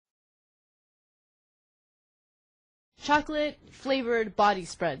chocolate-flavored body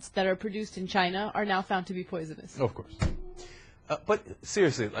spreads that are produced in China are now found to be poisonous. Of course. But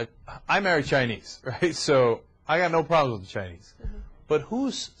seriously, like, I marry Chinese, right? So I got no problems with the Chinese. But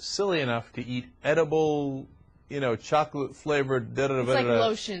who's silly enough to eat edible, you know, chocolate-flavored It's like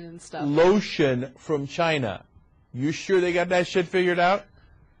lotion and stuff. Lotion from China? You sure they got that shit figured out?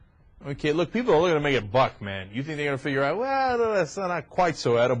 Okay, look, people are going to make it buck, man. You think they're going to figure out, well, that's not quite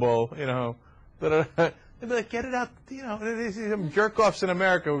so edible, you know. They'll be like, get it out, you know, there's some jerk-offs in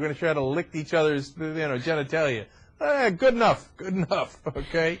America. We're going to try to lick each other's, you know, genitalia. Good enough,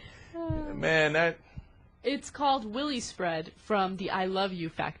 okay? Man, that... It's called Willy Spread from the I Love You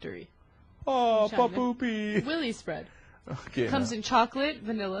factory. Oh, papoopy. Willy Spread. Okay. Comes in chocolate,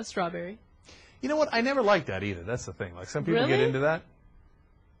 vanilla, strawberry. You know what? I never liked that either. That's the thing. Like, some people get into that.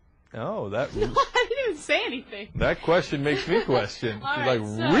 Oh, that... No, I didn't even say anything. That question makes me question. All She's right,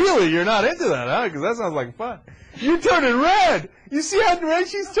 like, really? You're not into that, huh? Because that sounds like fun. You're turning red. You see how red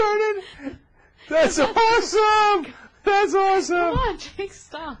she's turning? That's awesome. That's awesome. Come on, Jake,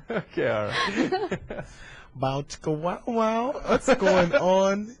 stop. Okay, all right. Wow. What's going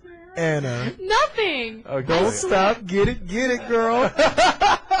on, Anna? Nothing. Okay. Don't stop. Get it, girl.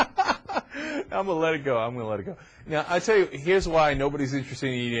 I'm going to let it go. Now, I tell you, here's why nobody's interested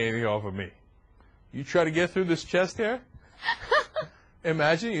in eating anything off of me. You try to get through this chest hair?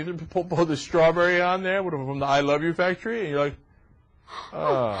 Imagine you pull the strawberry on there from the I Love You factory, and you're like,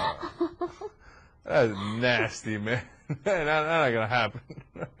 oh, that's nasty, man. That's not going to happen.